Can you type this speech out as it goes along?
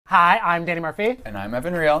Hi, I'm Danny Murphy. And I'm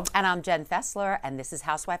Evan Real. And I'm Jenn Fessler, and this is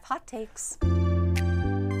Housewife Hot Takes.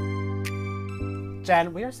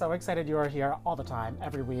 Jen, we are so excited you are here all the time,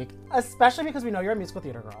 every week, especially because we know you're a musical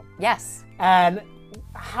theater girl. Yes. And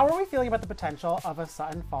how are we feeling about the potential of a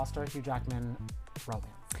Sutton Foster, Hugh Jackman romance?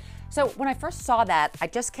 So when I first saw that, I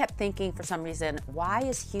just kept thinking for some reason, why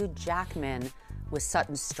is Hugh Jackman with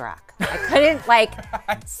Sutton Strack? I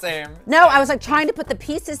couldn't Same. No, I was like trying to put the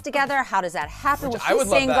pieces together. How does that happen? Which Was I she would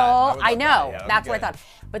love single? that. I would love I know. that. Yeah, That's that'd what I be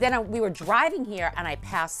thought. But then we were driving here and I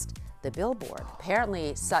passed the billboard.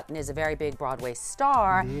 Apparently Sutton is a very big Broadway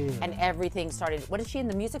star, and everything started. What is she in,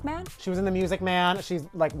 The Music Man? She was in The Music Man. She's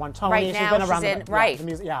like won Tony. Right now, she's been around in, the, right. the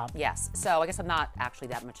music. Yeah. Yes. So I guess I'm not actually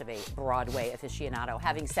that much of a Broadway aficionado.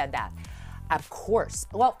 Having said that, of course.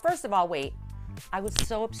 Well, first of all, wait. I was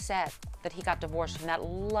so upset that he got divorced from that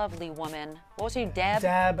lovely woman. What was her name?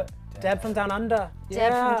 Deb from Down Under.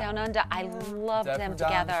 Deb from Down Under. I loved Deb them from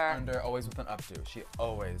Down together. Under, always with an updo. She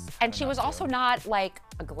always. And she was also not like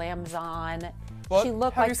a glamazon. Well, she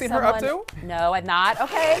looked have like you seen someone, her updo? No, I'm not.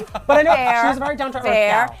 Okay. But I know Fair. she was a very down to earth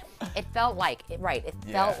Fair. gal. It felt like it. Right. It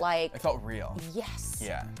felt like. It felt real. Yes.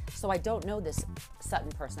 Yeah. So I don't know this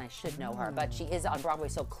Sutton person. I should know her, but she is on Broadway,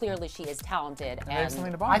 so clearly she is talented. And they have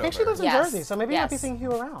something to bond I think she over. lives in Yes. Jersey, so maybe you might be Yes. seeing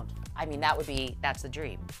Hugh around. I mean, that's the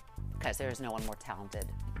dream, because there is no one more talented.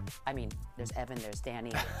 I mean, there's Evan, there's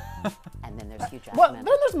Danny, and then there's Hugh Jackman. Well, then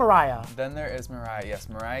there's Mariah. Then there is Mariah. Yes,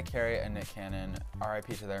 Mariah Carey and Nick Cannon, RIP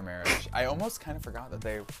to their marriage. I almost kind of forgot that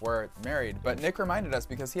they were married, but Nick reminded us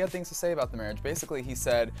because he had things to say about the marriage. Basically, he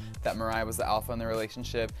said that Mariah was the alpha in the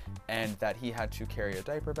relationship and that he had to carry a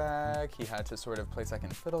diaper bag. He had to sort of play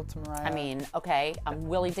second fiddle to Mariah. I mean, okay, I'm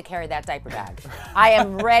willing to carry that diaper bag. I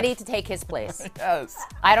am ready to take his place. Yes.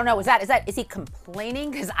 I don't know, is he complaining?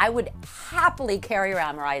 Because I would happily carry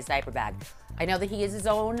around Mariah's diaper bag. I know that he is his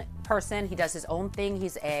own person. He does his own thing.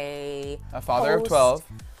 He's a father of host.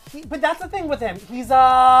 12. But that's the thing with him. He's we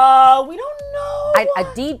don't know.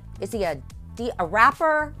 Is he a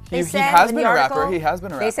rapper? He has been a rapper. He has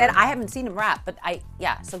been a rapper. They said, I haven't seen him rap, but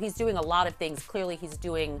so he's doing a lot of things. Clearly he's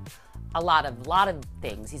doing a lot of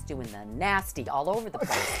things. He's doing the nasty all over the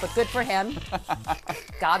place, but good for him.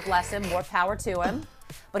 God bless him, more power to him.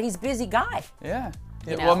 But he's a busy guy. Yeah.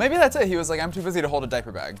 You know? Well, maybe that's it. He was like, I'm too busy to hold a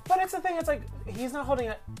diaper bag. But it's the thing, it's like, he's not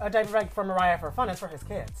holding a diaper bag for Mariah for fun, it's for his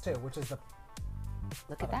kids too, which is the...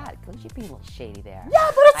 Look at that. Could you be a little shady there? Yeah,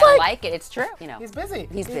 but it's I like... like it. It's true. You know. He's busy.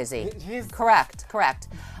 He's busy. He's... Correct.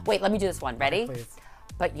 Wait, let me do this one. Ready? Please.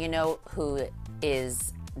 But you know who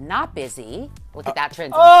is not busy? Look at that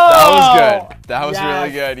transition. That was good. That was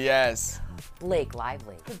really good, yes. Blake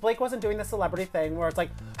Lively. Because Blake wasn't doing the celebrity thing where it's like,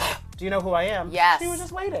 do you know who I am? Yes. She was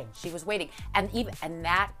just waiting. She was waiting. And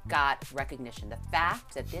that got recognition. The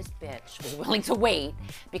fact that this bitch was willing to wait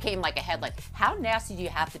became like a headline. How nasty do you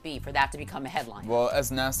have to be for that to become a headline? Well,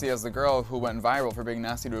 as nasty as the girl who went viral for being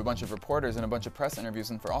nasty to a bunch of reporters and a bunch of press interviews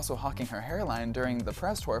and for also hawking her hairline during the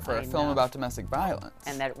press tour for a film about domestic violence.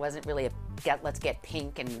 And that it wasn't really let's get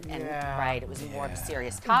pink and right, it was more of a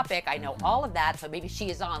serious topic. I know all of that, so maybe she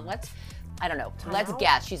is on, I don't know, let's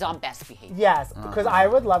guess, she's on best behavior. Yes, because I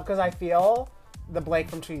would love, because I feel the Blake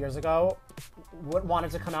from 2 years ago wanted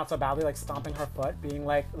to come out so badly, like stomping her foot, being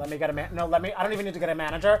like, let me get I don't even need to get a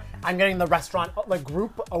manager. I'm getting the restaurant, like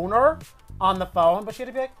group owner on the phone, but she had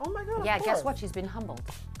to be like, oh my God, Yeah, of guess course. what? She's been humbled.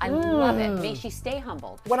 I love it. May she stay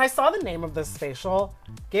humbled. When I saw the name of this facial,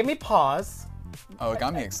 gave me pause. Oh, it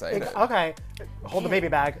got me excited. Okay, hold the baby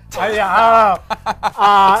bag.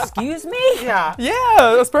 Excuse me? Yeah.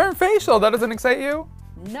 Yeah, a sperm facial. That doesn't excite you?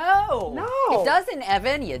 No. No. It doesn't,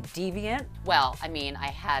 Evan, you deviant. Well, I mean, I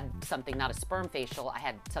had something, not a sperm facial, I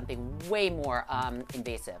had something way more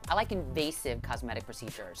invasive. I like invasive cosmetic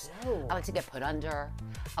procedures. Ew. I like to get put under.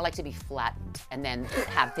 I like to be flattened and then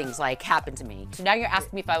have things like happen to me. So now you're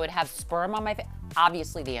asking me if I would have sperm on my face?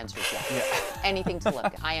 Obviously the answer is yes. Anything to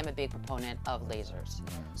look. I am a big proponent of lasers.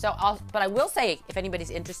 So, but I will say, if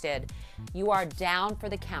anybody's interested, you are down for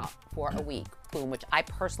the count for a week. Boom, which I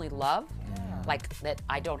personally love. Like that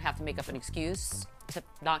I don't have to make up an excuse to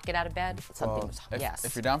not get out of bed.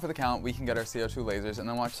 If you're down for the count, we can get our CO2 lasers and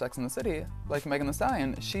then watch Sex and the City like Megan Thee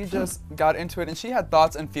Stallion. She just got into it and she had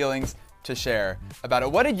thoughts and feelings to share about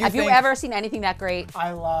it. What did you think? Have you ever seen anything that great?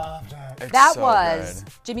 I loved it. It's That so was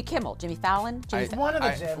good. Jimmy Kimmel, Jimmy Fallon. One of the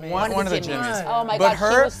Jimmys. One of the Jimmys. Oh my But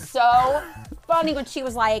God, she was so funny when she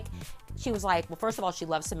was like, well, first of all, she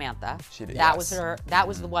loved Samantha. She did, That yes. was her. That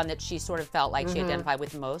was the one that she sort of felt like she identified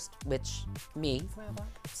with the most, which me,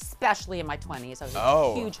 especially in my 20s. I was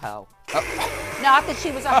a huge hoe. Not that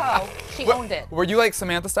she was a hoe. She owned it. Were you like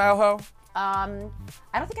Samantha style hoe? I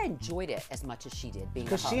don't think I enjoyed it as much as she did being a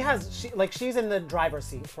Because hoe. she's in the driver's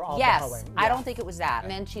seat for all Yes, the hoeing. I Yeah. don't think it was that.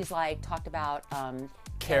 And then she's like talked about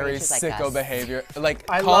Carrie's she's like sicko us. behavior, like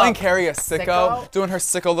I calling love Carrie a sicko, sicko. doing her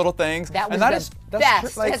sicko little things. That was and that the is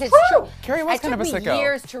best like, because it's true. Carrie was kind of a It took sicko. me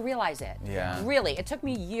years to realize it. Yeah. Really, it took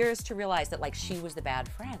me years to realize that like she was the bad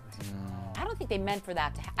friend. I don't think they meant for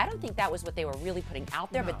that to. I don't think that was what they were really putting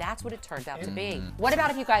out there, but that's what it turned out to be. What about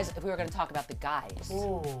if we were going to talk about the guys?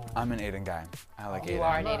 Ooh. I'm an Aiden guy. I like Aiden. You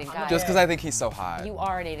are an Aiden guy. Just because I think he's so hot. You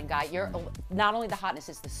are an Aiden guy. You're not only the hotness,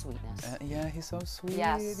 it's the sweetness. Yeah, he's so sweet.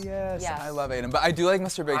 Yes. Yes. Yes. I love Aiden, but I do like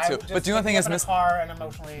Mr. Big I too. just But do you know the thing is, in a car and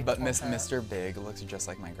emotionally. But tortured. Mr. Big looks just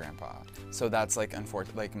like my grandpa. So that's like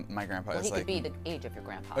unfortunate. Like my grandpa Well, is he like. could be the age of your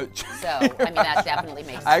grandpa. Oh, So I mean, that definitely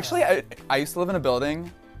makes sense. Actually, I used to live in a building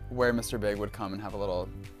where Mr. Big would come and have a little.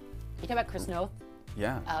 You talking about Chris Noth?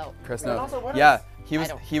 Yeah. Oh, Chris really? Noth. Also, what Yeah, is- he was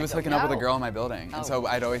I don't hooking up with a know. girl in my building, and Oh. so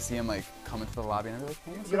I'd always see him like come into the lobby, and I'd be like,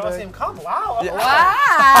 "Hey, Mr. You don't Big." see him come. Wow. Yeah.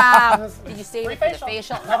 Wow! Did you save Free it for the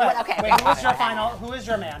facial? Okay. Oh, okay. Wait, who is your final? Who is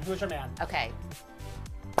your man? Who is your man? Okay.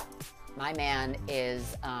 My man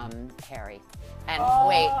is Harry. And Oh.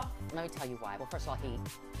 wait, let me tell you why. Well, first of all, he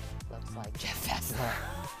looks like Jeff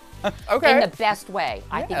Fessler. Okay. In the best way.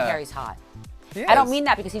 I think Yeah. Harry's hot. He I don't is. mean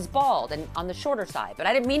that because he's bald and on the shorter side, but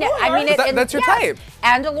I didn't mean it. Oh, I mean it. That's your type.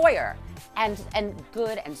 And a lawyer, and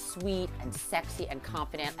good and sweet and sexy and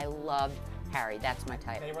confident. I loved Harry. That's my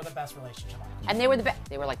type. They were the best relationship. And they were the best.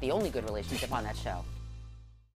 They were like the only good relationship on that show.